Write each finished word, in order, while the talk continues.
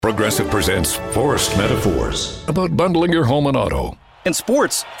Progressive presents Forced Metaphors about bundling your home and auto. In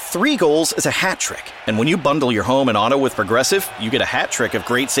sports, 3 goals is a hat trick. And when you bundle your home and auto with Progressive, you get a hat trick of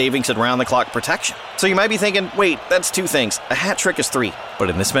great savings and round-the-clock protection. So you might be thinking, wait, that's 2 things. A hat trick is 3.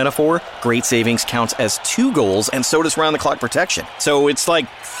 But in this metaphor, great savings counts as 2 goals, and so does round-the-clock protection. So it's like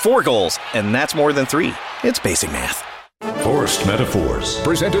 4 goals, and that's more than 3. It's basic math. Forced Metaphors.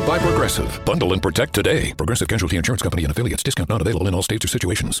 Presented by Progressive. Bundle and protect today. Progressive Casualty Insurance Company and affiliates. Discount not available in all states or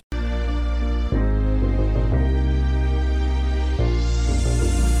situations.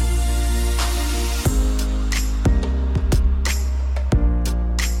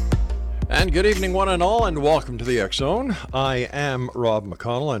 And good evening, one and all, and welcome to the X Zone. I am Rob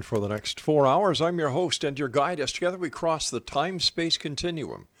McConnell, and for the next 4 hours, I'm your host and your guide as together we cross the time-space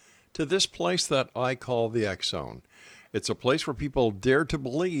continuum to this place that I call the X Zone. It's a place where people dare to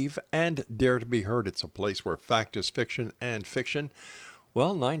believe and dare to be heard. It's a place where fact is fiction and fiction,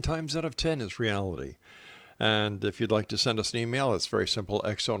 well, 9 times out of 10 is reality. And if you'd like to send us an email, it's very simple,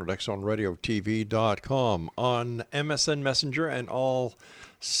 xzone@xzoneradiotv.com. On MSN Messenger and all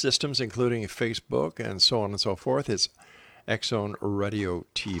systems, including Facebook and so on and so forth, it's X Zone Radio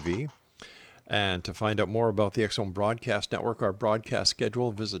TV. And to find out more about the X Zone Broadcast Network, our broadcast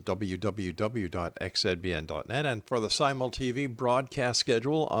schedule, visit www.xzbn.net. And for the Simul TV broadcast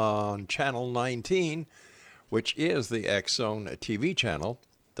schedule on Channel 19, which is the X Zone TV channel,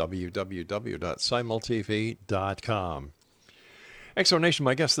 www.simultv.com. Exonation,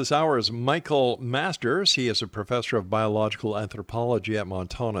 my guest this hour is Michael Masters. He is a professor of biological anthropology at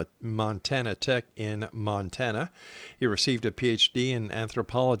Montana Tech in Montana. He received a PhD in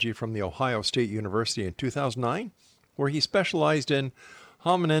anthropology from the Ohio State University in 2009, where he specialized in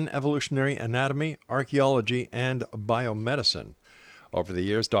hominin evolutionary anatomy, archaeology, and biomedicine. Over the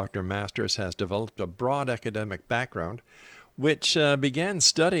years, Dr. Masters has developed a broad academic background, which began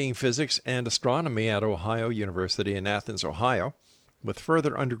studying physics and astronomy at Ohio University in Athens, Ohio, with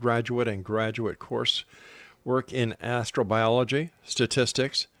further undergraduate and graduate course work in astrobiology,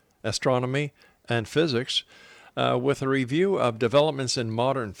 statistics, astronomy, and physics, with a review of developments in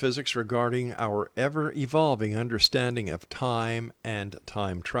modern physics regarding our ever-evolving understanding of time and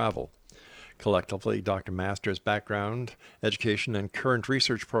time travel. Collectively, Dr. Masters' background, education, and current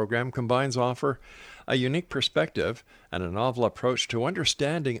research program combines offer a unique perspective and a novel approach to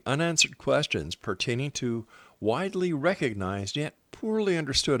understanding unanswered questions pertaining to widely recognized yet poorly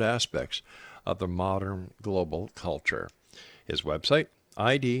understood aspects of the modern global culture. His website,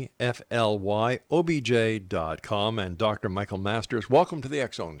 idflyobj.com. And Dr. Michael Masters, welcome to the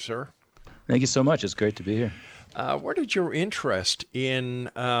X Zone, sir. Thank you so much. It's great to be here. Where did your interest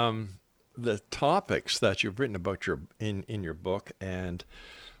in the topics that you've written about in your book? And,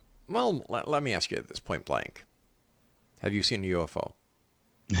 well, let me ask you this point blank. Have you seen a UFO?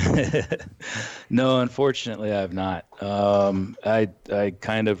 No, unfortunately, I have not. I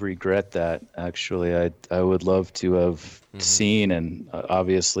kind of regret that, actually. I would love to have seen and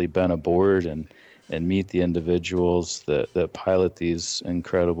obviously been aboard and meet the individuals that pilot these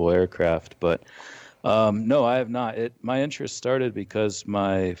incredible aircraft. But no, I have not. My interest started because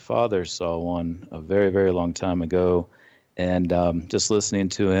my father saw one a very, very long time ago. And just listening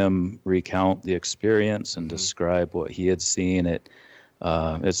to him recount the experience and describe what he had seen, it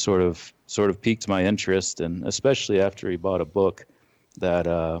sort of piqued my interest, and especially after he bought a book that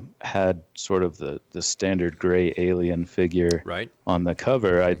had sort of the standard gray alien figure on the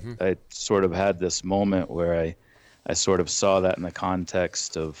cover. I sort of had this moment where I sort of saw that in the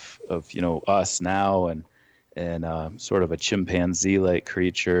context of us now and sort of a chimpanzee-like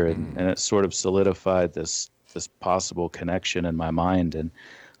creature, and it sort of solidified this possible connection in my mind, and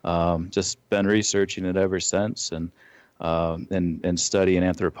just been researching it ever since, and studying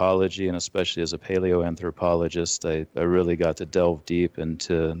anthropology, and especially as a paleoanthropologist, I really got to delve deep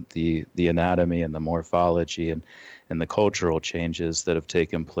into the anatomy and the morphology and the cultural changes that have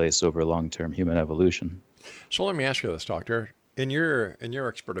taken place over long-term human evolution. So let me ask you this, Doctor. In your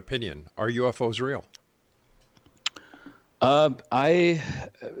expert opinion, are UFOs real? I,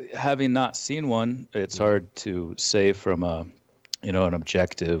 having not seen one, it's hard to say from an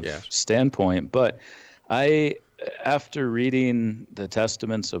objective standpoint, but after reading the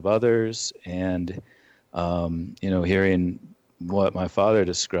testaments of others and, hearing what my father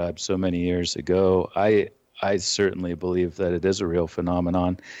described so many years ago, I certainly believe that it is a real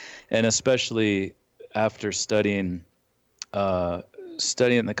phenomenon. And especially after studying in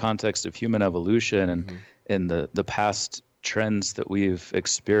the context of human evolution and in the past trends that we've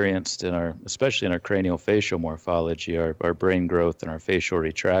experienced especially in our craniofacial morphology, our brain growth and our facial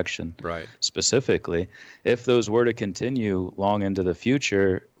retraction, Right. specifically, if those were to continue long into the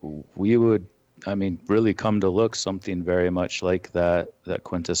future, we would, really come to look something very much like that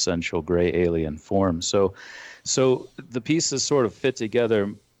quintessential gray alien form. So the pieces sort of fit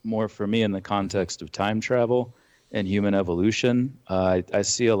together more for me in the context of time travel and human evolution. I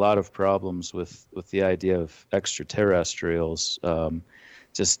see a lot of problems with the idea of extraterrestrials,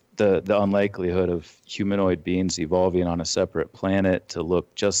 just the unlikelihood of humanoid beings evolving on a separate planet to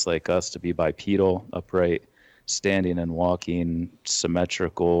look just like us, to be bipedal, upright, standing and walking,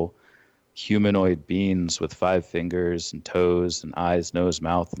 symmetrical humanoid beings with 5 fingers and toes and eyes, nose,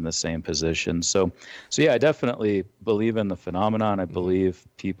 mouth in the same position. So yeah, I definitely believe in the phenomenon. I believe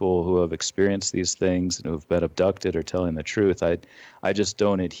people who have experienced these things and who have been abducted are telling the truth. I just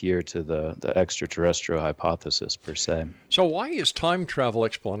don't adhere to the extraterrestrial hypothesis per se. So why is time travel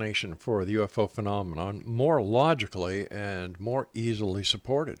explanation for the UFO phenomenon more logically and more easily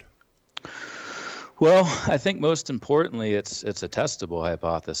supported? Well, I think most importantly, it's a testable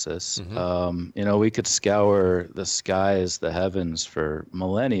hypothesis. We could scour the skies, the heavens for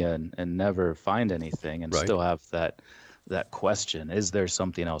millennia and never find anything, and still have that question: is there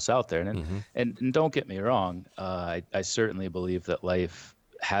something else out there? And don't get me wrong, I certainly believe that life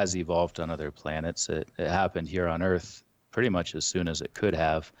has evolved on other planets. It happened here on Earth pretty much as soon as it could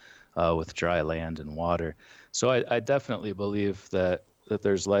have, with dry land and water. So I definitely believe that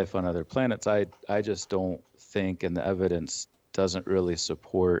there's life on other planets. I just don't think, and the evidence doesn't really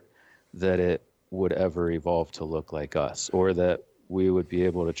support, that it would ever evolve to look like us, or that we would be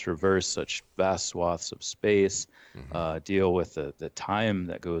able to traverse such vast swaths of space, deal with the time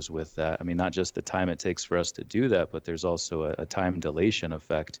that goes with that. Not just the time it takes for us to do that, but there's also a time dilation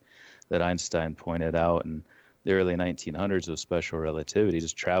effect that Einstein pointed out in the early 1900s with special relativity.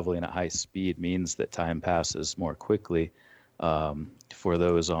 Just traveling at high speed means that time passes more quickly. For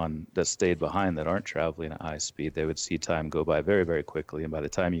those that stayed behind that aren't traveling at high speed, they would see time go by very, very quickly. And by the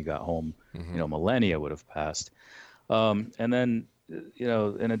time you got home, millennia would have passed. And then,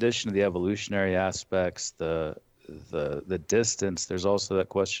 in addition to the evolutionary aspects, the distance, there's also that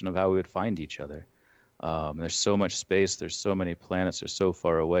question of how we would find each other. There's so much space, there's so many planets, they're so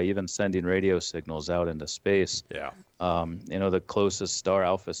far away, even sending radio signals out into space. Yeah. The closest star,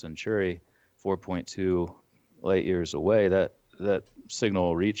 Alpha Centauri, 4.2 light years away, that signal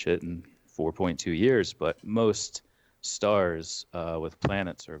will reach it in 4.2 years, but most stars with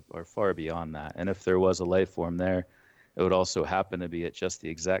planets are far beyond that. And if there was a life form there, it would also happen to be at just the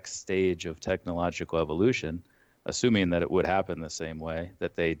exact stage of technological evolution, assuming that it would happen the same way,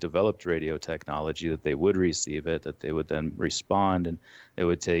 that they developed radio technology, that they would receive it, that they would then respond, and it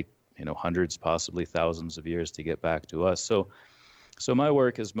would take hundreds, possibly thousands of years to get back to us. So my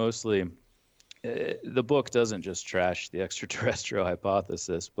work is mostly, the book doesn't just trash the extraterrestrial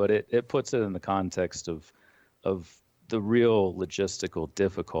hypothesis, but it puts it in the context of the real logistical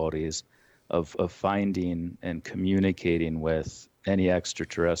difficulties of finding and communicating with any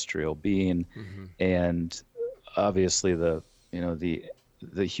extraterrestrial being, and obviously the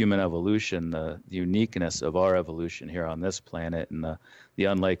human evolution, the uniqueness of our evolution here on this planet, and the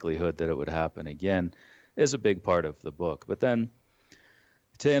unlikelihood that it would happen again is a big part of the book. But then,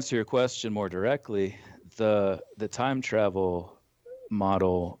 to answer your question more directly, the time travel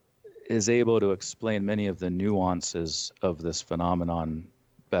model is able to explain many of the nuances of this phenomenon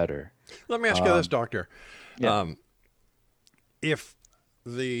better. Let me ask you this, Doctor. Yeah. If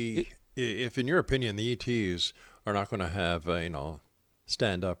in your opinion the ETs are not going to have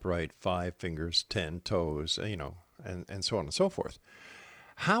stand upright, 5 fingers, 10 toes, and so on and so forth,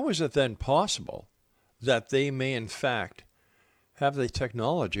 how is it then possible that they may in fact have the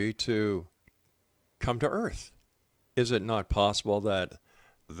technology to come to Earth? Is it not possible that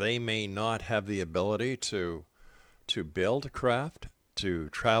they may not have the ability to build a craft, to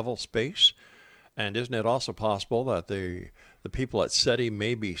travel space? And isn't it also possible that the people at SETI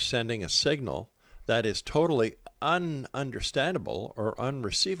may be sending a signal that is totally ununderstandable or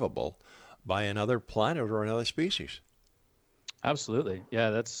unreceivable by another planet or another species? Absolutely. Yeah,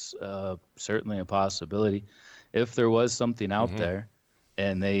 that's certainly a possibility. If there was something out there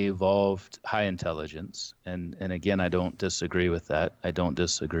and they evolved high intelligence, and again, I don't disagree with that. I don't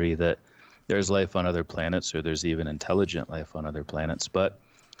disagree that there's life on other planets, or there's even intelligent life on other planets. But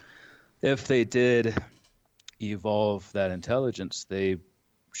if they did evolve that intelligence, they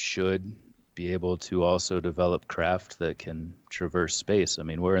should be able to also develop craft that can traverse space.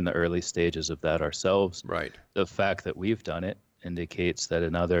 We're in the early stages of that ourselves. Right. The fact that we've done it indicates that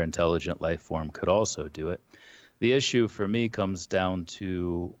another intelligent life form could also do it. The issue for me comes down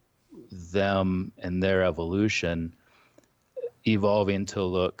to them and their evolution evolving to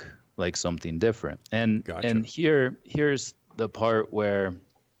look like something different. And Gotcha. and here's the part where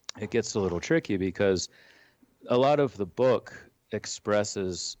it gets a little tricky, because a lot of the book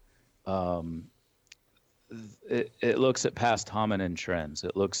expresses it looks at past hominin trends.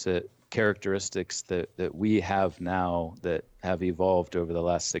 It looks at characteristics that we have now that have evolved over the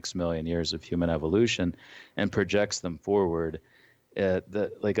last 6 million years of human evolution, and projects them forward.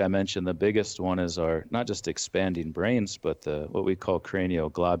 Like I mentioned, the biggest one is our not just expanding brains, but what we call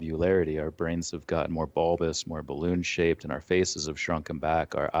cranioglobularity. Our brains have gotten more bulbous, more balloon shaped, and our faces have shrunken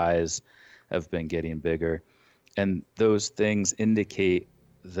back. Our eyes have been getting bigger. And those things indicate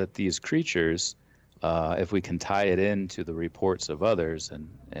that these creatures, if we can tie it into the reports of others,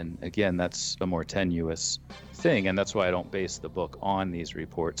 and again, that's a more tenuous thing, and that's why I don't base the book on these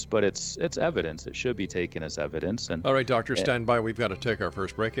reports, but it's evidence. It should be taken as evidence. And all right, Doctor, stand by. We've got to take our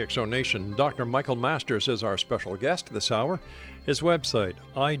first break. X Zone Nation, Dr. Michael Masters is our special guest this hour. His website,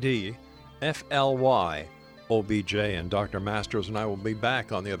 IDFLYOBJ, and Dr. Masters and I will be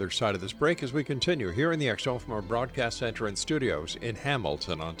back on the other side of this break as we continue here in the X Zone from our broadcast center and studios in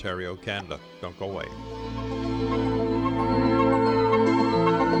Hamilton, Ontario, Canada. Don't go away.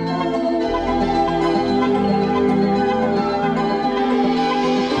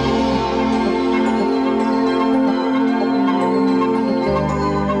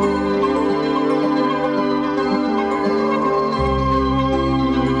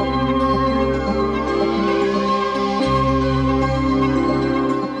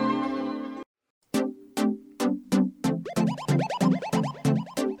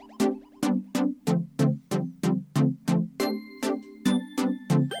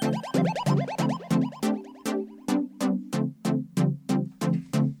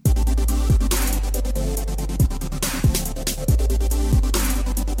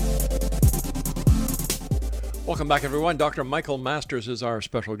 Welcome back, everyone. Dr. Michael Masters is our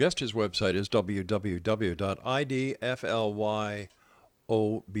special guest. His website is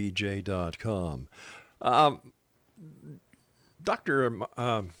www.idflyobj.com. Dr.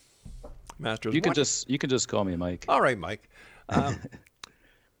 Masters, you can just call me Mike. All right, Mike.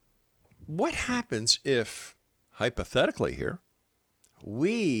 What happens if, hypothetically here,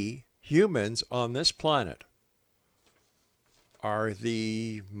 we humans on this planet are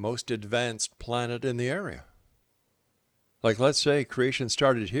the most advanced planet in the area? Like, let's say creation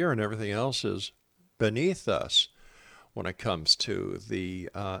started here and everything else is beneath us when it comes to the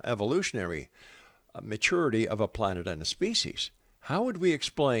evolutionary maturity of a planet and a species. How would we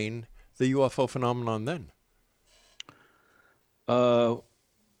explain the UFO phenomenon then?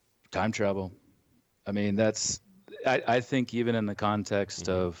 Time travel. I mean, I think even in the context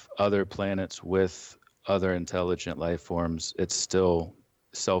of other planets with other intelligent life forms, it's still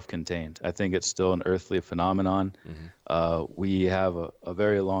self-contained. I think it's still an earthly phenomenon. We have a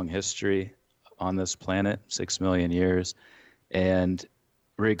very long history on this planet, 6 million years, and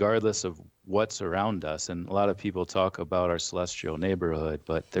regardless of what's around us, and a lot of people talk about our celestial neighborhood,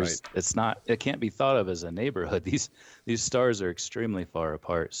 but it can't be thought of as a neighborhood. These stars are extremely far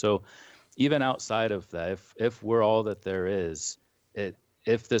apart. So even outside of that, if we're all that there is,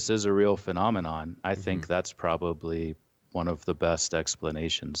 if this is a real phenomenon, I think that's probably one of the best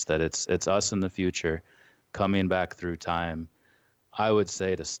explanations, that it's us in the future coming back through time, I would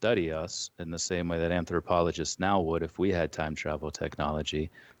say, to study us in the same way that anthropologists now would if we had time travel technology,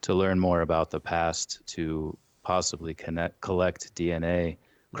 to learn more about the past, to possibly collect DNA,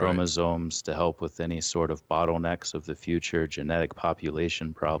 chromosomes, to help with any sort of bottlenecks of the future, genetic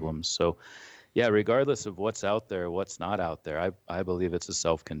population problems. So yeah, regardless of what's out there, what's not out there, I believe it's a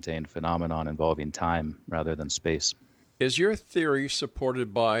self-contained phenomenon involving time rather than space. Is your theory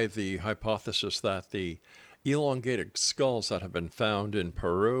supported by the hypothesis that the elongated skulls that have been found in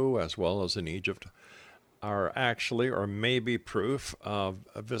Peru as well as in Egypt are actually, or maybe, proof of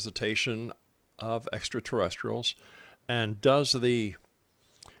a visitation of extraterrestrials? And does the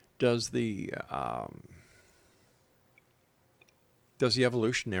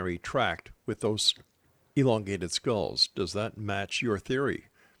evolutionary tract with those elongated skulls, does that match your theory?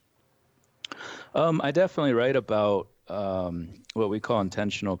 I definitely write about what we call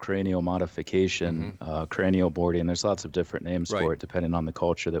intentional cranial modification, cranial boarding. There's lots of different names for it depending on the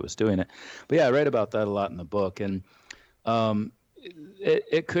culture that was doing it. But yeah, I write about that a lot in the book. And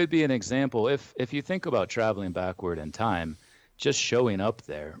it could be an example. If you think about traveling backward in time, just showing up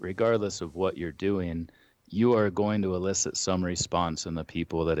there, regardless of what you're doing, you are going to elicit some response in the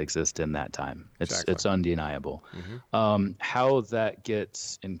people that exist in that time. It's undeniable. How that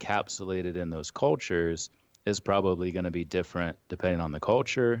gets encapsulated in those cultures is probably going to be different depending on the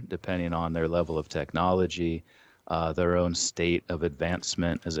culture, depending on their level of technology, their own state of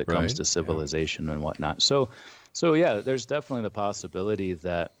advancement as it comes to civilization and whatnot. So yeah, there's definitely the possibility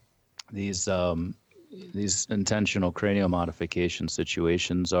that these intentional cranial modification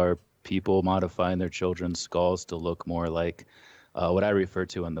situations are people modifying their children's skulls to look more like what I refer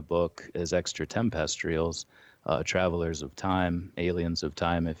to in the book as extraterrestrials, travelers of time, aliens of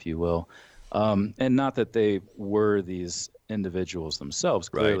time, if you will. And not that they were these individuals themselves.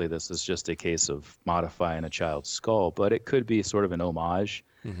 Clearly, this is just a case of modifying a child's skull, but it could be sort of an homage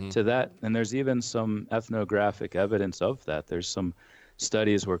to that. And there's even some ethnographic evidence of that. There's some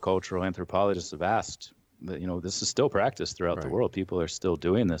studies where cultural anthropologists have asked that, this is still practiced throughout the world. People are still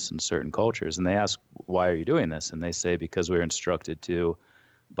doing this in certain cultures. And they ask, why are you doing this? And they say, because we're instructed to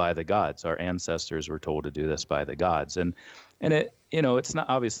by the gods. Our ancestors were told to do this by the gods. And it, it's not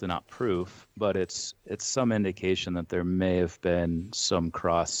obviously not proof, but it's some indication that there may have been some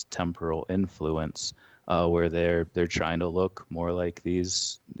cross-temporal influence where they're trying to look more like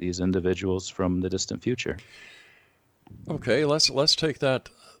these individuals from the distant future. Okay, let's take that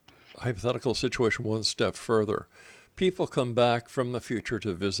hypothetical situation one step further. People come back from the future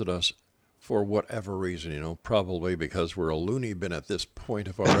to visit us for whatever reason, probably because we're a loony bin at this point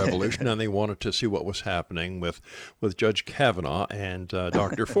of our evolution, and they wanted to see what was happening with Judge Kavanaugh and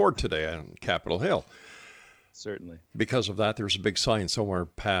Dr. Ford today on Capitol Hill. Certainly. Because of that, there's a big sign somewhere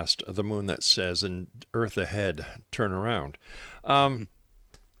past the moon that says, "And Earth ahead, turn around."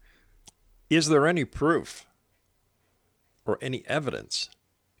 Is there any proof or any evidence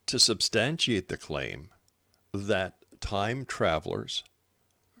to substantiate the claim that time travelers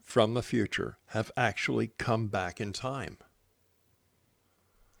from the future have actually come back in time?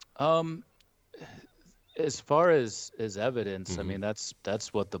 As far as evidence, I mean,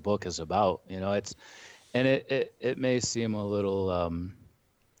 that's what the book is about. It may seem a little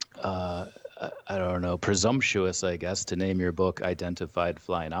I don't know, presumptuous, I guess, to name your book Identified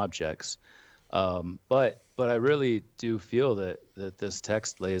Flying Objects. But I really do feel that this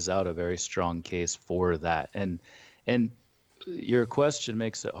text lays out a very strong case for that. And your question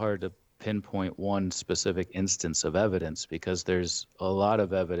makes it hard to pinpoint one specific instance of evidence, because there's a lot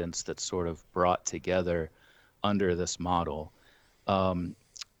of evidence that's sort of brought together under this model.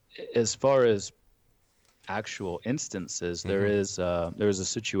 As far as actual instances, there was a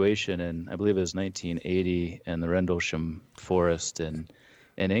situation in, I believe it was 1980, in the Rendlesham Forest in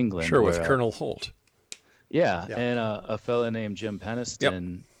England. Sure, with Colonel Holt. Yeah, and a fellow named Jim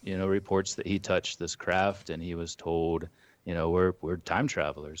Peniston, reports that he touched this craft, and he was told, we're time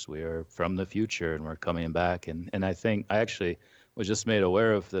travelers. We are from the future, and we're coming back. And I think I actually was just made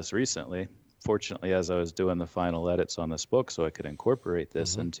aware of this recently, fortunately, as I was doing the final edits on this book, so I could incorporate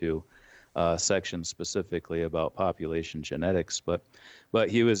this into section specifically about population genetics. But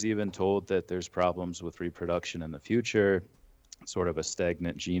he was even told that there's problems with reproduction in the future, sort of a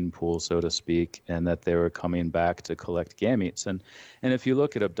stagnant gene pool, so to speak, and that they were coming back to collect gametes. And if you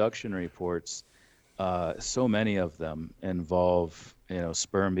look at abduction reports, so many of them involve,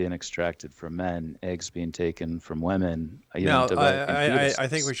 sperm being extracted from men, eggs being taken from women. Now, I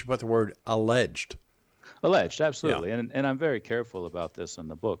think we should put the word alleged. Alleged, absolutely. Yeah. And I'm very careful about this in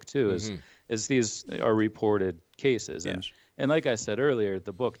the book, too, as these are reported cases. Yes. And like I said earlier,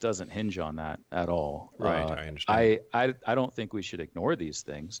 the book doesn't hinge on that at all. Right, I understand. I don't think we should ignore these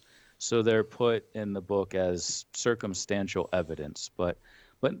things. So they're put in the book as circumstantial evidence, but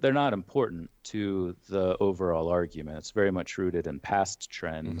they're not important to the overall argument. It's very much rooted in past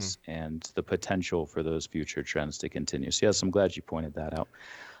trends and the potential for those future trends to continue. So yes, I'm glad you pointed that out.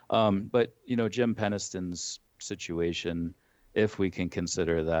 But Jim Peniston's situation, if we can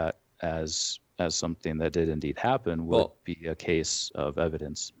consider that as something that did indeed happen, would be a case of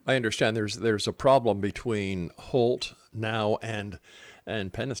evidence. I understand there's a problem between Holt now and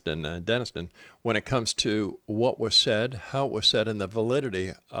Peniston, when it comes to what was said, how it was said, and the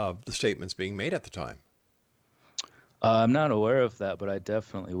validity of the statements being made at the time. I'm not aware of that, but I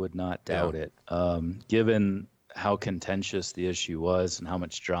definitely would not doubt it. Given how contentious the issue was and how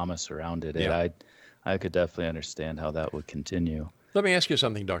much drama surrounded it, I could definitely understand how that would continue. Let me ask you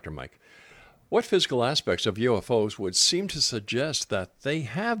something, Dr. Mike. What physical aspects of UFOs would seem to suggest that they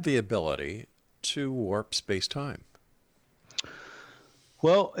have the ability to warp space-time?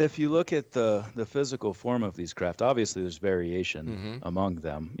 Well, if you look at the physical form of these craft, obviously there's variation among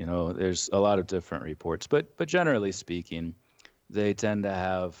them. There's a lot of different reports, but generally speaking, they tend to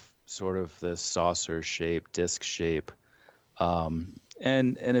have sort of this saucer shape, disc shape. And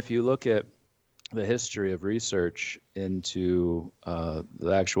if you look at the history of research into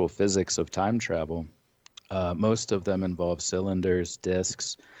the actual physics of time travel, Most of them involve cylinders,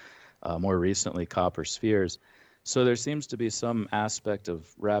 disks, more recently copper spheres. So there seems to be some aspect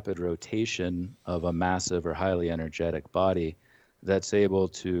of rapid rotation of a massive or highly energetic body that's able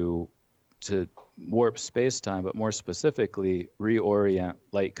to warp space-time, but more specifically reorient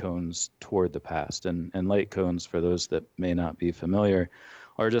light cones toward the past. And light cones, for those that may not be familiar,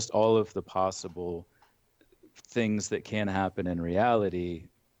 are just all of the possible things that can happen in reality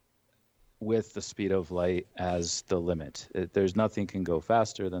with the speed of light as the limit. There's nothing can go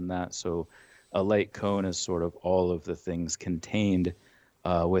faster than that. So a light cone is sort of all of the things contained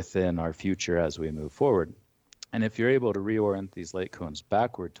within our future as we move forward. And if you're able to reorient these light cones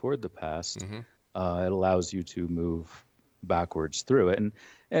backward toward the past, it allows you to move backwards through it.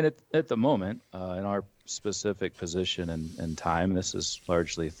 And at the moment, in our specific position and time, this is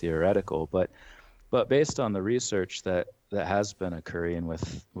largely theoretical, but based on the research that has been occurring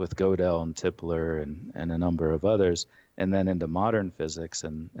with Gödel and Tipler and a number of others, and then into modern physics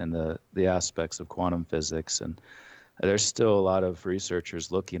and the aspects of quantum physics, and there's still a lot of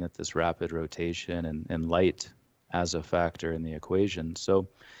researchers looking at this rapid rotation and light as a factor in the equation. So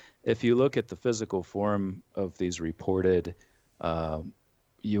if you look at the physical form of these reported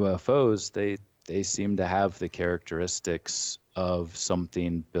UFOs, they seem to have the characteristics of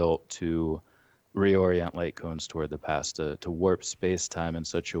something built to reorient light cones toward the past, to warp space-time in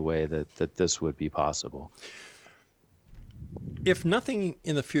such a way that this would be possible. If nothing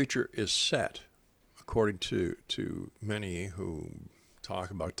in the future is set, according to many who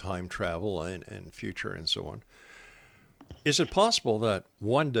talk about time travel and future and so on, is it possible that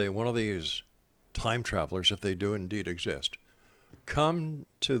one day one of these time travelers, if they do indeed exist, come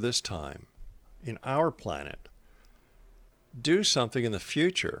to this time in our planet, do something in the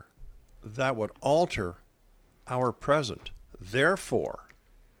future that would alter our present, therefore,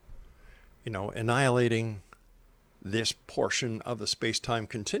 annihilating this portion of the space-time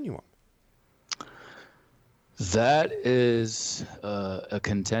continuum? That is a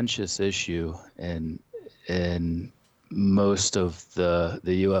contentious issue in most of the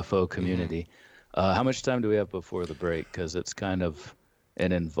UFO community. How much time do we have before the break? Because it's kind of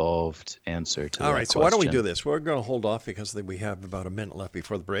an involved answer to All that right, so question. why don't we do this? We're going to hold off because we have about a minute left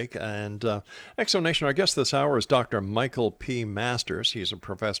before the break. And Exonation, our guest this hour is Dr. Michael P. Masters. He's a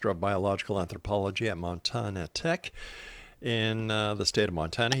professor of biological anthropology at Montana Tech in the state of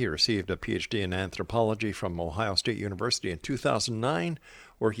Montana. He received a PhD in anthropology from Ohio State University in 2009,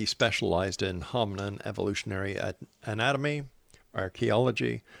 where he specialized in hominin evolutionary anatomy,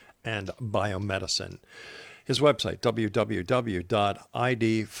 archaeology, and biomedicine. His website,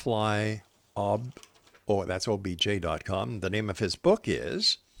 www.idflyobj.com. The name of his book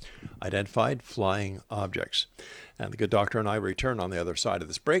is Identified Flying Objects. And the good doctor and I return on the other side of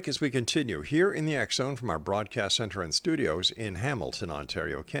this break as we continue here in the X Zone from our broadcast center and studios in Hamilton,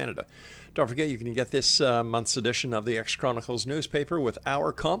 Ontario, Canada. Don't forget, you can get this month's edition of the X Chronicles newspaper with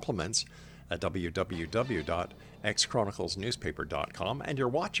our compliments at www.xchroniclesnewspaper.com. And you're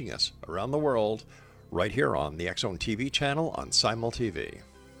watching us around the world right here on the X Zone TV channel on Simul TV.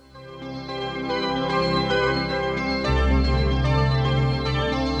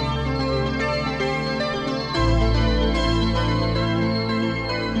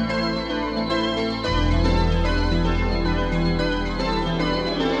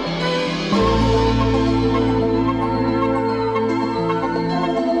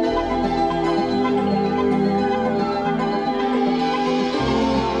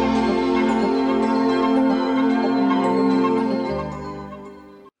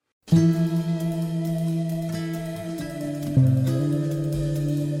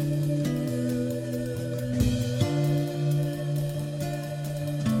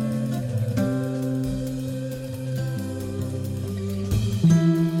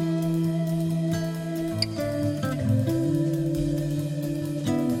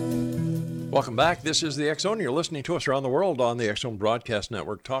 Welcome back. This is the X Zone. You're listening to us around the world on the X Zone Broadcast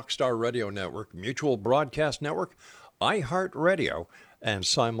Network, Talkstar Radio Network, Mutual Broadcast Network, iHeartRadio, and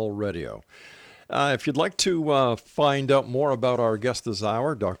Simul Radio. If you'd like to find out more about our guest this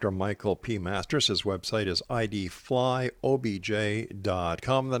hour, Dr. Michael P. Masters, his website is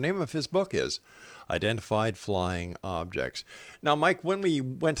idflyobj.com. The name of his book is Identified Flying Objects. Now, Mike, when we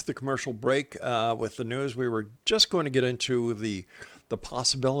went to the commercial break with the news, we were just going to get into the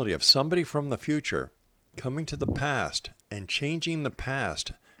possibility of somebody from the future coming to the past and changing the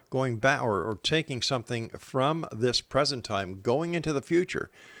past, going back or taking something from this present time, going into the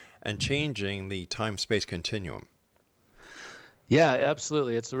future and changing the time-space continuum. Yeah,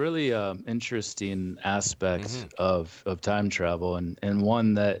 absolutely. It's a really interesting aspect of time travel, and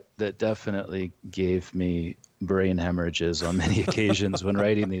one that definitely gave me brain hemorrhages on many occasions when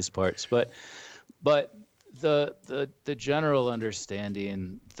writing these parts. But the general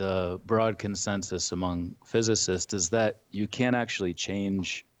understanding, the broad consensus among physicists is that you can't actually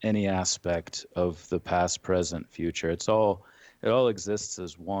change any aspect of the past, present, future. It all exists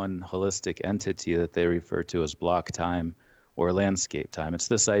as one holistic entity that they refer to as block time or landscape time. It's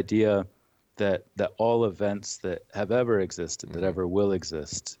this idea that all events that have ever existed, that ever will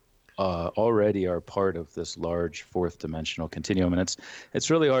exist, already are part of this large fourth dimensional continuum. And it's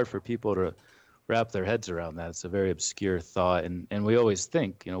really hard for people to wrap their heads around that. It's a very obscure thought. And we always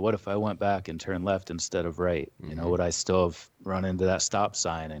think, what if I went back and turned left instead of right? Would I still have run into that stop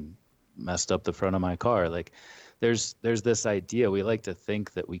sign and messed up the front of my car? Like there's this idea. We like to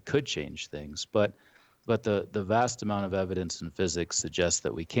think that we could change things, but the vast amount of evidence in physics suggests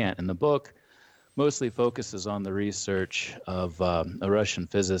that we can't. And the book mostly focuses on the research of a Russian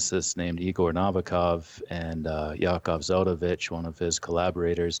physicist named Igor Novikov and Yakov Zeldovich, one of his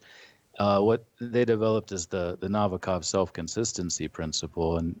collaborators. What they developed is the Novikov self-consistency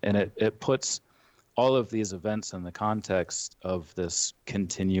principle, and it puts all of these events in the context of this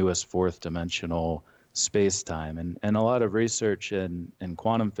continuous fourth dimensional space-time. And a lot of research in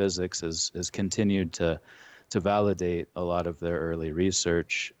quantum physics has continued to validate a lot of their early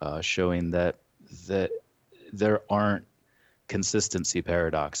research, showing that there aren't consistency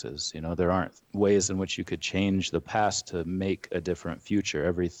paradoxes. There aren't ways in which you could change the past to make a different future.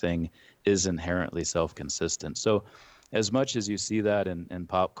 Everything is inherently self-consistent. So as much as you see that in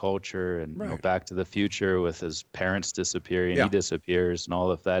pop culture and Back to the Future with his parents disappearing, he disappears and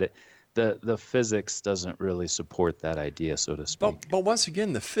all of that, the physics doesn't really support that idea, so to speak. But once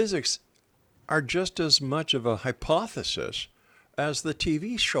again, the physics are just as much of a hypothesis as the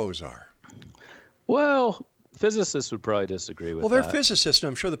TV shows are. Well, physicists would probably disagree with that. Well, they're physicists, and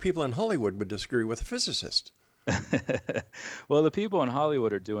I'm sure the people in Hollywood would disagree with a physicist. Well, the people in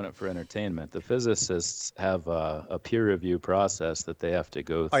Hollywood are doing it for entertainment. The physicists have a peer review process that they have to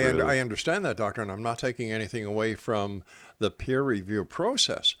go through. I understand that, Doctor, and I'm not taking anything away from the peer review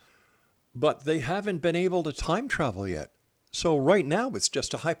process, but they haven't been able to time travel yet. So right now, it's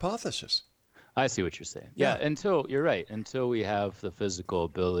just a hypothesis. I see what you're saying. Yeah, you're right. Until we have the physical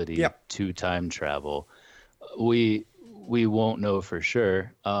ability to time travel, we won't know for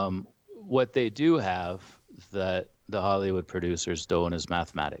sure. What they do have that the Hollywood producers don't is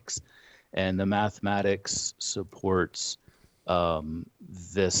mathematics, and the mathematics supports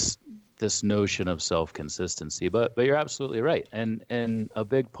this notion of self-consistency. But you're absolutely right, and a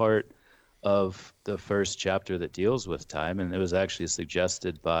big part of the first chapter that deals with time, and it was actually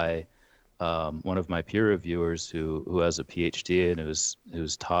suggested by one of my peer reviewers who has a PhD and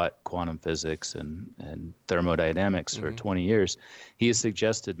who's taught quantum physics and thermodynamics for 20 years. He has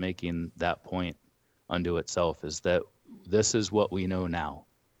suggested making that point unto itself, is that this is what we know now.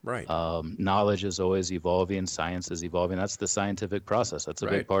 Right. Knowledge is always evolving. Science is evolving. That's the scientific process. That's a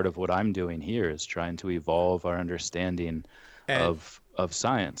big part of what I'm doing here, is trying to evolve our understanding of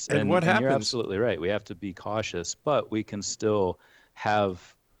science. And what happens? You're absolutely right. We have to be cautious, but we can still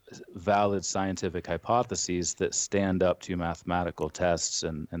have valid scientific hypotheses that stand up to mathematical tests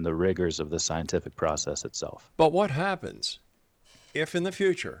and the rigors of the scientific process itself. But what happens if in the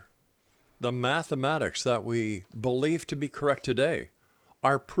future the mathematics that we believe to be correct today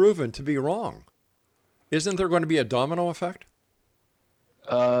are proven to be wrong? Isn't there going to be a domino effect?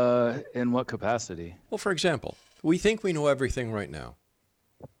 In what capacity? Well, for example, we think we know everything right now.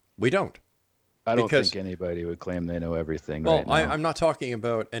 We don't. I don't think anybody would claim they know everything right now. I'm not talking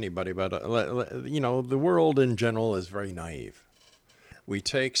about anybody, but the world in general is very naive. We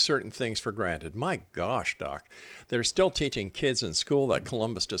take certain things for granted. My gosh, Doc, they're still teaching kids in school that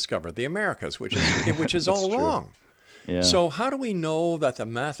Columbus discovered the Americas, which is all true. wrong. Yeah. So how do we know that the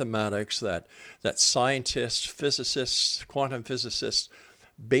mathematics that scientists, physicists, quantum physicists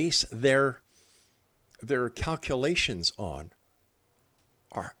base their calculations on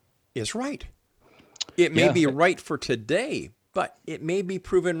is right? It may be right for today, but it may be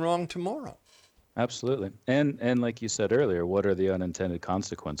proven wrong tomorrow. Absolutely. And like you said earlier, what are the unintended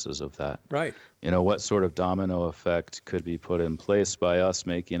consequences of that? Right. What sort of domino effect could be put in place by us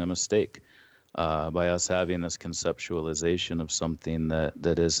making a mistake, by us having this conceptualization of something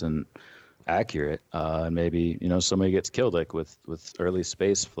that isn't accurate, and maybe somebody gets killed, like with early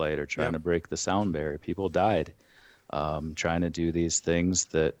space flight, or trying to break the sound barrier. People died trying to do these things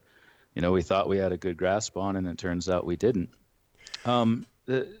that we thought we had a good grasp on, and it turns out we didn't.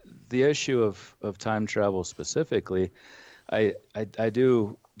 The issue of time travel specifically, I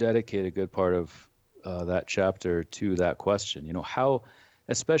do dedicate a good part of that chapter to that question. How,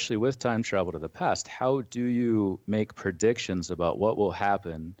 especially with time travel to the past, how do you make predictions about what will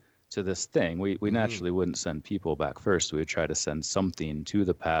happen to this thing? We naturally wouldn't send people back first. We would try to send something to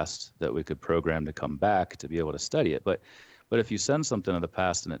the past that we could program to come back to be able to study it. But if you send something to the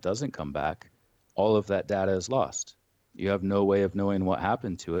past and it doesn't come back, all of that data is lost. You have no way of knowing what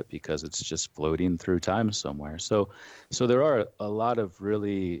happened to it because it's just floating through time somewhere. So there are a lot of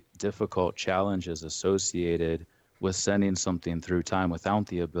really difficult challenges associated with sending something through time without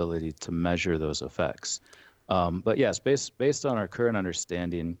the ability to measure those effects. But yes, based on our current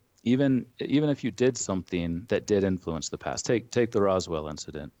understanding, even if you did something that did influence the past, take the Roswell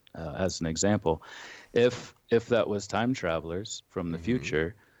incident as an example. If that was time travelers from the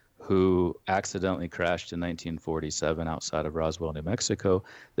future who accidentally crashed in 1947 outside of Roswell, New Mexico,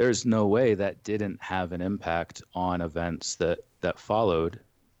 there's no way that didn't have an impact on events that followed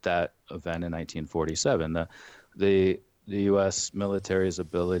that event in 1947. The U.S. military's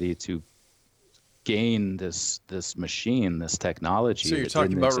ability to gain this machine, this technology. So you're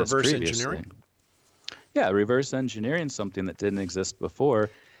talking about reverse engineering? Yeah, reverse engineering something that didn't exist before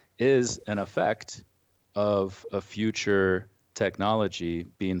is an effect of a future technology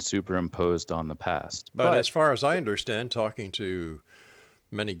being superimposed on the past. But as far as I understand, talking to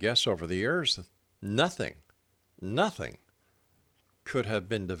many guests over the years, nothing could have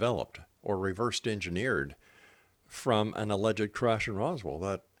been developed or reversed engineered from an alleged crash in Roswell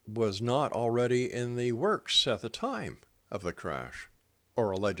that was not already in the works at the time of the crash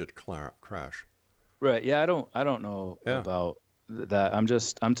or alleged crash. Right. Yeah, I don't know about that.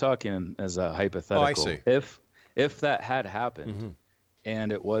 I'm talking as a hypothetical. Oh, I see. If that had happened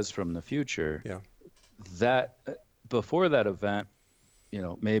and it was from the future, that before that event,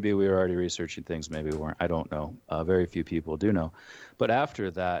 maybe we were already researching things, maybe we weren't. I don't know. Very few people do know. But after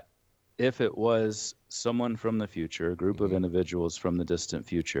that, if it was someone from the future, a group of individuals from the distant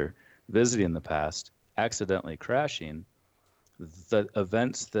future visiting the past, accidentally crashing, the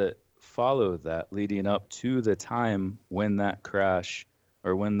events that follow that leading up to the time when that crash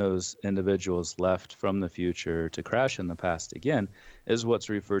or when those individuals left from the future to crash in the past again is what's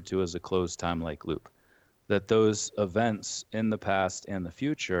referred to as a closed time-like loop. That those events in the past and the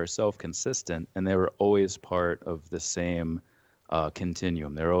future are self-consistent, and they were always part of the same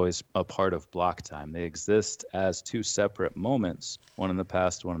continuum. They're always a part of block time. They exist as two separate moments, one in the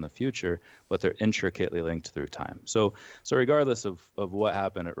past, one in the future, but they're intricately linked through time. So regardless of what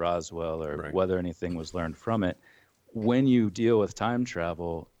happened at Roswell or whether anything was learned from it, when you deal with time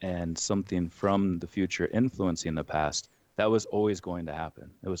travel and something from the future influencing the past, that was always going to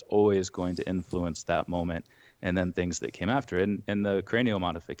happen. It was always going to influence that moment and then things that came after it. And the cranial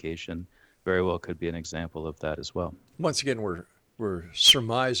modification very well could be an example of that as well. Once again, we're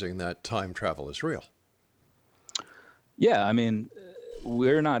surmising that time travel is real. Yeah, I mean,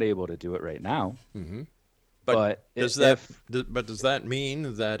 we're not able to do it right now. But does that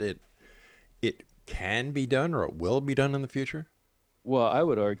mean that it can be done or it will be done in the future? Well, I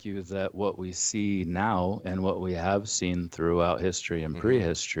would argue that what we see now and what we have seen throughout history and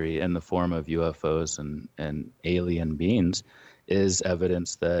prehistory in the form of UFOs and alien beings is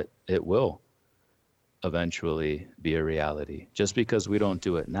evidence that it will eventually be a reality. Just because we don't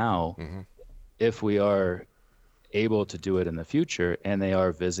do it now, if we are able to do it in the future and they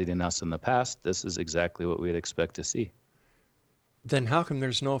are visiting us in the past, this is exactly what we'd expect to see. Then how come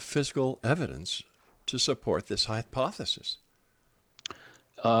there's no physical evidence to support this hypothesis?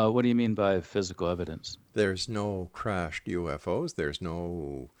 What do you mean by physical evidence? There's no crashed UFOs. There's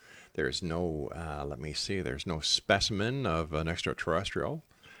no there's no specimen of an extraterrestrial.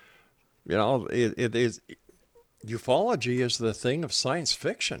 It is, ufology is the thing of science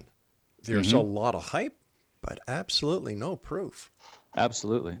fiction. There's a lot of hype, but absolutely no proof.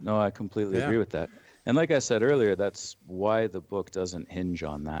 Absolutely. No, I completely agree with that. And like I said earlier, that's why the book doesn't hinge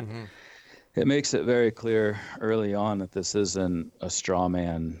on that. It makes it very clear early on that this isn't a straw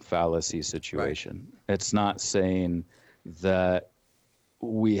man fallacy situation. It's not saying that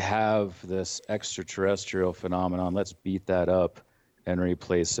we have this extraterrestrial phenomenon, let's beat that up and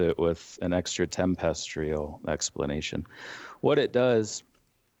replace it with an extraterrestrial explanation. What it does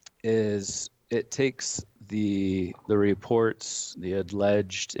is it takes the reports, the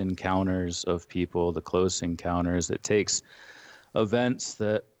alleged encounters of people, the close encounters. It takes events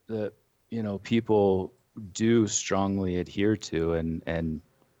that people do strongly adhere to and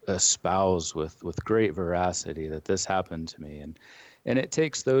espouse with great veracity that this happened to me, and it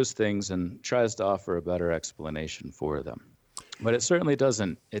takes those things and tries to offer a better explanation for them. But it certainly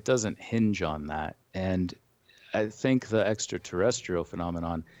doesn't hinge on that. And I think the extraterrestrial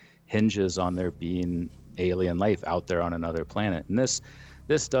phenomenon hinges on there being alien life out there on another planet, and this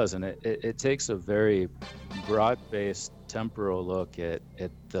doesn't. It takes a very broad-based temporal look at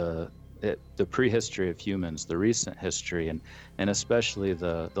the prehistory of humans, the recent history, and especially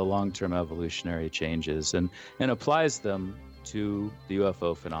the long-term evolutionary changes, and applies them to the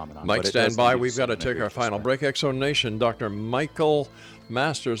UFO phenomenon. Mike, stand by. We've got to take our final break. X Zone Nation, Dr. Michael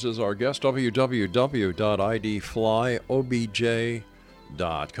Masters is our guest.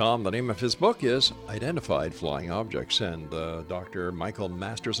 www.idflyobj.com. The name of his book is Identified Flying Objects. And Dr. Michael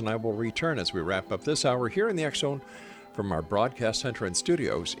Masters and I will return as we wrap up this hour here in the X Zone from our broadcast center and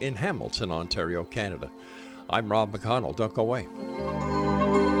studios in Hamilton, Ontario, Canada. I'm Rob McConnell. Don't go away.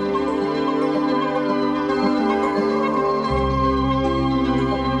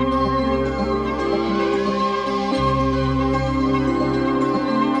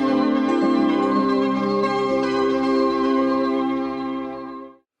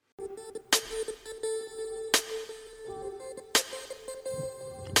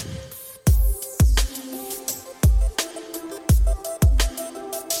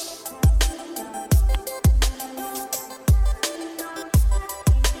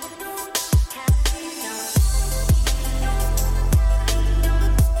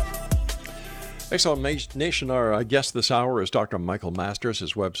 X Zone Nation, our guest this hour is Dr. Michael Masters.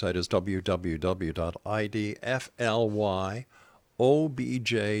 His website is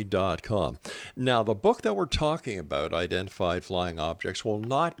www.idflyobj.com. Now, the book that we're talking about, Identified Flying Objects, will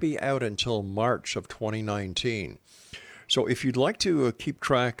not be out until March of 2019. So if you'd like to keep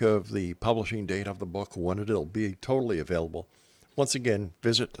track of the publishing date of the book, when it'll be totally available, once again,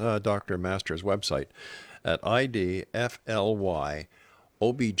 visit Dr. Masters' website at idflyobj.com.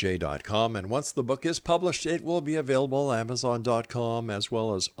 obj.com, and once the book is published, it will be available Amazon.com as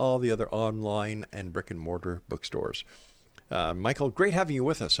well as all the other online and brick and mortar bookstores. Michael, great having you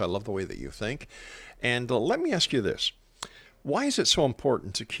with us. I love the way that you think. And let me ask you this. Why is it so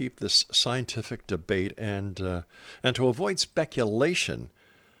important to keep this scientific debate and to avoid speculation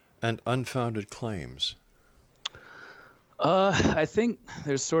and unfounded claims? I think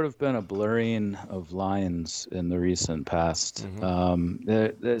there's sort of been a blurring of lines in the recent past.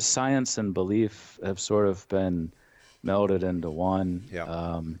 Mm-hmm. The science and belief have sort of been melded into one.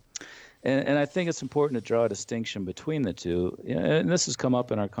 Yeah. And I think it's important to draw a distinction between the two. And this has come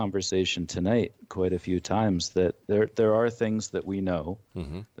up in our conversation tonight quite a few times, that there are things that we know.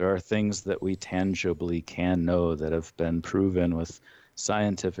 Mm-hmm. There are things that we tangibly can know that have been proven with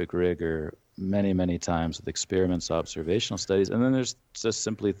scientific rigor many, many times with experiments, observational studies, and then there's just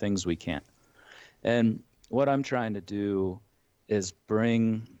simply things we can't. And what I'm trying to do is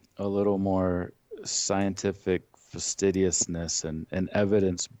bring a little more scientific fastidiousness and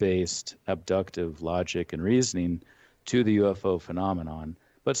evidence-based abductive logic and reasoning to the UFO phenomenon,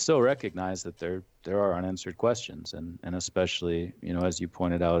 but still recognize that there are unanswered questions, and especially, as you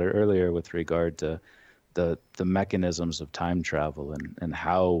pointed out earlier with regard to the mechanisms of time travel and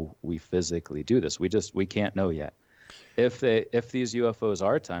how we physically do this. We can't know yet. If these UFOs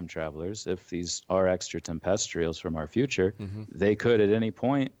are time travelers, if these are extraterrestrials from our future, mm-hmm. they could at any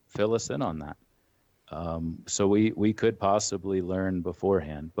point fill us in on that. So we could possibly learn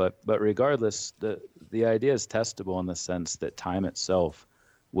beforehand. But regardless, the idea is testable in the sense that time itself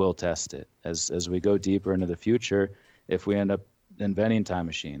will test it. As we go deeper into the future, if we end up inventing time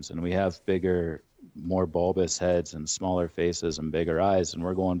machines and we have bigger, more bulbous heads and smaller faces and bigger eyes, and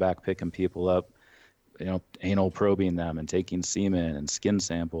we're going back picking people up, anal probing them and taking semen and skin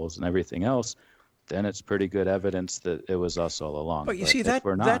samples and everything else, then it's pretty good evidence that it was us all along. But you see, that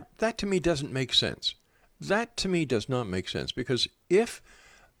to me doesn't make sense. That to me does not make sense, because if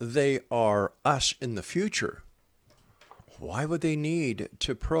they are us in the future, why would they need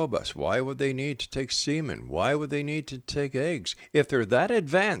to probe us? Why would they need to take semen? Why would they need to take eggs? If they're that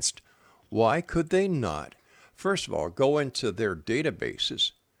advanced, why could they not, first of all, go into their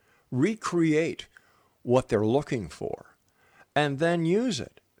databases, recreate what they're looking for, and then use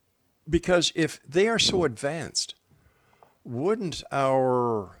it? Because if they are so advanced, wouldn't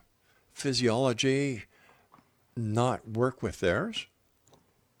our physiology not work with theirs?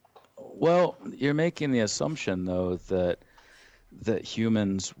 Well, you're making the assumption, though, that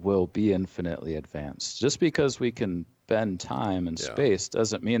humans will be infinitely advanced. Just because we can bend time and space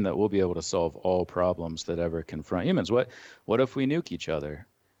doesn't mean that we'll be able to solve all problems that ever confront humans. What if we nuke each other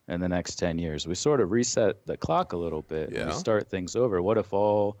in the next 10 years? We sort of reset the clock a little bit and we start things over. What if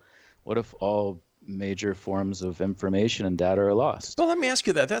all major forms of information and data are lost? Well, let me ask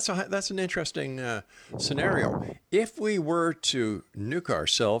you that. That's an interesting scenario. If we were to nuke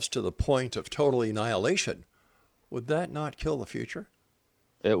ourselves to the point of total annihilation, would that not kill the future?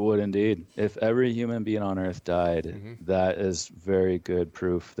 It would indeed. If every human being on Earth died, that is very good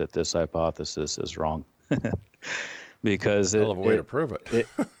proof that this hypothesis is wrong. Because Hell of a way to prove it.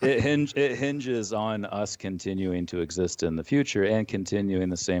 it hinges on us continuing to exist in the future and continuing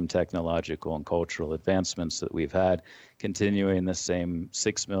the same technological and cultural advancements that we've had, continuing the same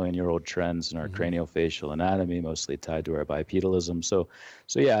 6 million year old trends in our craniofacial anatomy, mostly tied to our bipedalism. So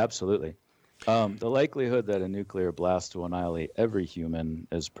yeah, absolutely. The likelihood that a nuclear blast will annihilate every human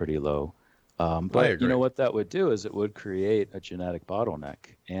is pretty low. But you know what that would do is it would create a genetic bottleneck.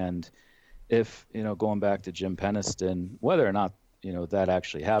 And if, going back to Jim Peniston, whether or not, that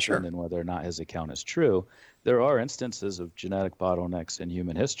actually happened and whether or not his account is true, there are instances of genetic bottlenecks in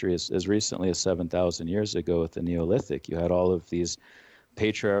human history as recently as 7,000 years ago with the Neolithic. You had all of these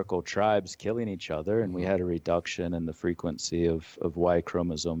patriarchal tribes killing each other, and we had a reduction in the frequency of Y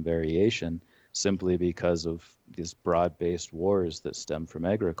chromosome variation simply because of these broad-based wars that stem from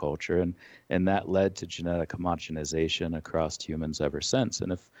agriculture, and that led to genetic homogenization across humans ever since.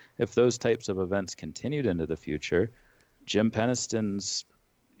 And if those types of events continued into the future, Jim Peniston's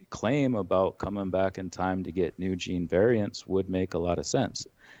claim about coming back in time to get new gene variants would make a lot of sense.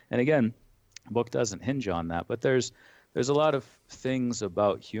 And again, the book doesn't hinge on that, but there's a lot of things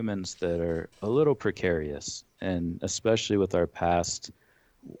about humans that are a little precarious, and especially with our past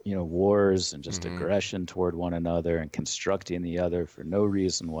wars and just aggression toward one another and constructing the other for no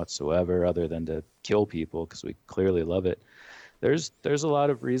reason whatsoever other than to kill people because we clearly love it. There's a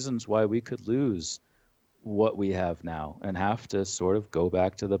lot of reasons why we could lose what we have now and have to sort of go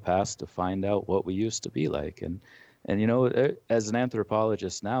back to the past to find out what we used to be like. And as an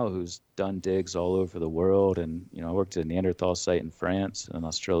anthropologist now who's done digs all over the world, and I worked at a Neanderthal site in France, an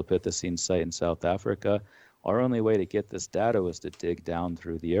Australopithecine site in South Africa. Our only way to get this data was to dig down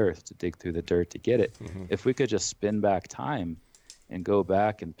through the earth, to dig through the dirt to get it. If we could just spin back time and go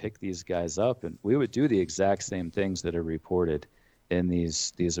back and pick these guys up, and we would do the exact same things that are reported in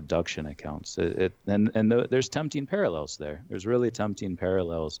these abduction accounts. There's tempting parallels there. There's really tempting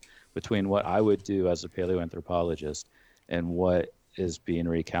parallels between what I would do as a paleoanthropologist and what is being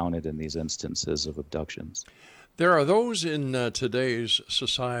recounted in these instances of abductions. There are those in today's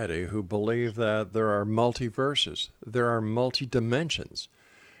society who believe that there are multiverses, there are multi-dimensions.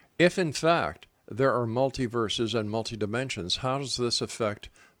 If, in fact, there are multiverses and multi-dimensions, how does this affect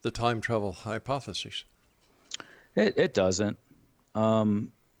the time travel hypothesis? It doesn't.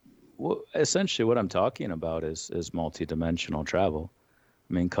 Essentially, what I'm talking about is multi-dimensional travel.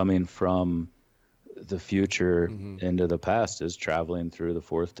 I mean, coming from the future into the past is traveling through the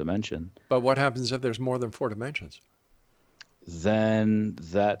fourth dimension. But what happens if there's more than 4 dimensions? Then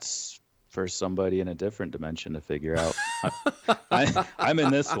that's for somebody in a different dimension to figure out. I'm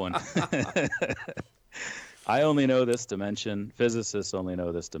in this one. I only know this dimension. Physicists only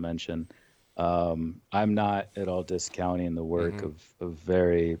know this dimension. I'm not at all discounting the work of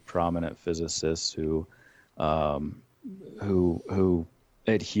very prominent physicists who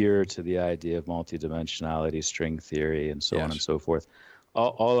adhere to the idea of multidimensionality, string theory, and so on and so forth.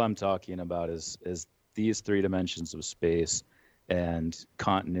 All I'm talking about is these 3 dimensions of space and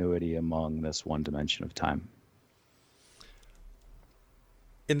continuity among this one dimension of time.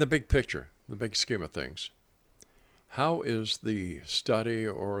 In the big picture, the big scheme of things, how is the study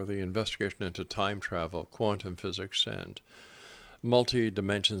or the investigation into time travel, quantum physics, and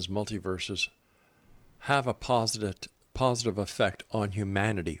multi-dimensions, multiverses have a positive effect on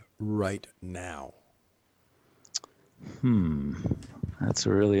humanity right now? That's a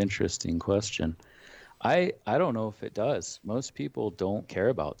really interesting question. I don't know if it does. Most people don't care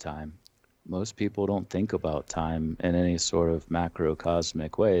about time. Most people don't think about time in any sort of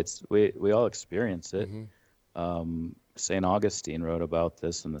macrocosmic way. We all experience it. St. Augustine wrote about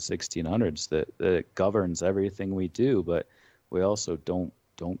this in the 1600s, that it governs everything we do, but we also don't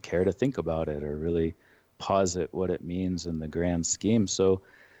care to think about it or really posit what it means in the grand scheme. So,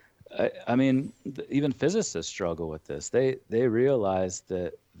 I mean, even physicists struggle with this. They realize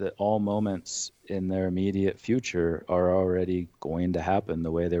that all moments in their immediate future are already going to happen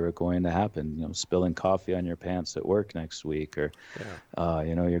the way they were going to happen. Spilling coffee on your pants at work next week, or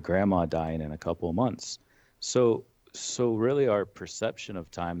your grandma dying in a couple of months. So really our perception of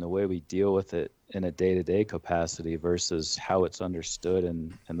time, the way we deal with it in a day-to-day capacity versus how it's understood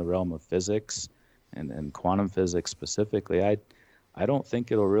in the realm of physics and quantum physics specifically, I don't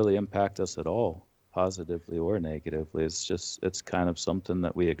think it'll really impact us at all, positively or negatively. It's kind of something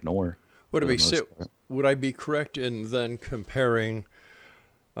that we ignore. Would I be correct in then comparing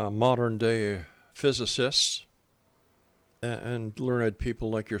modern day physicists and learned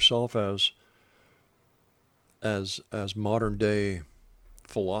people like yourself as as modern day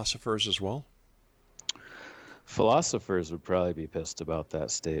philosophers as well? Philosophers would probably be pissed about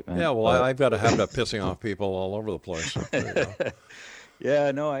that statement. Yeah, well, I've got a habit of pissing off people all over the place. There you go.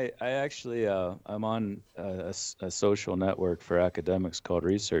 Yeah, no, I actually, I'm on a social network for academics called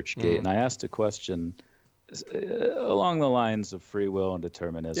ResearchGate, and I asked a question along the lines of free will and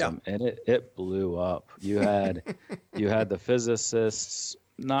determinism, and it blew up. You had the physicists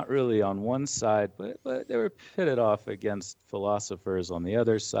not really on one side, but they were pitted off against philosophers on the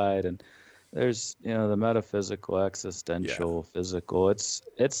other side, and there's the metaphysical, existential, physical. It's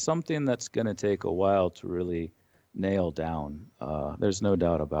something that's going to take a while to really nail down. There's no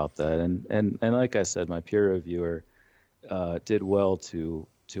doubt about that. And like I said, my peer reviewer did well to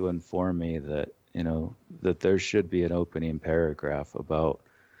inform me that that there should be an opening paragraph about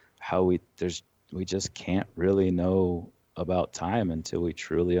how we just can't really know about time until we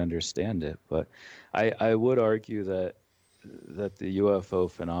truly understand it. But I would argue that the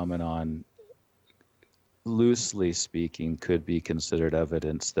UFO phenomenon, loosely speaking, could be considered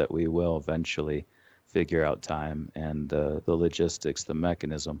evidence that we will eventually figure out time and the logistics, the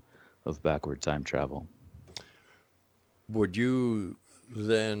mechanism of backward time travel. Would you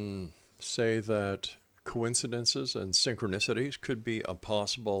then say that coincidences and synchronicities could be a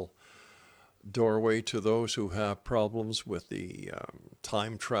possible doorway to those who have problems with the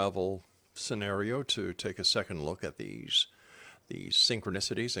time travel scenario to take a second look at these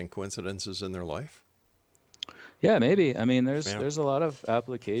synchronicities and coincidences in their life? Yeah, maybe. I mean, there's a lot of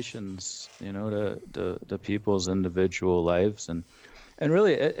applications, to people's individual lives, and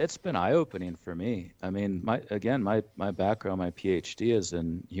really it's been eye-opening for me. I mean, my background, my PhD is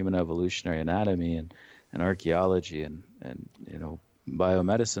in human evolutionary anatomy and archaeology and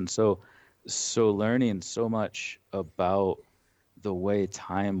biomedicine. So learning so much about the way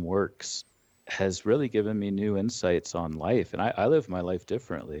time works has really given me new insights on life, and I live my life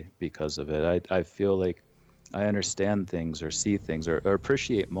differently because of it. I feel like I understand things or see things or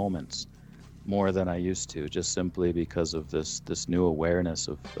appreciate moments more than I used to, just simply because of this new awareness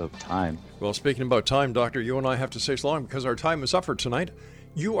of time. Well, speaking about time, Doctor, you and I have to say so long because our time is up for tonight.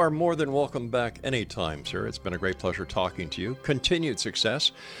 You are more than welcome back anytime, sir. It's been a great pleasure talking to you. Continued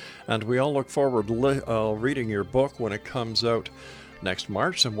success. And we all look forward to reading your book when it comes out next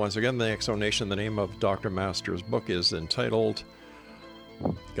March. And once again, the Exonation, the name of Dr. Masters' book is entitled...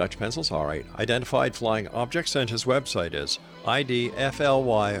 Got your pencils? All right. Identified Flying Objects, and his website is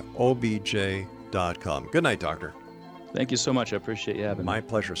idflyobj.com. Good night, Doctor. Thank you so much. I appreciate you having me. My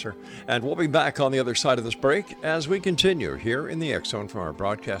pleasure, sir. And we'll be back on the other side of this break as we continue here in the X Zone from our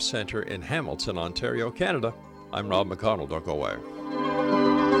broadcast center in Hamilton, Ontario, Canada. I'm Rob McConnell. Don't go away.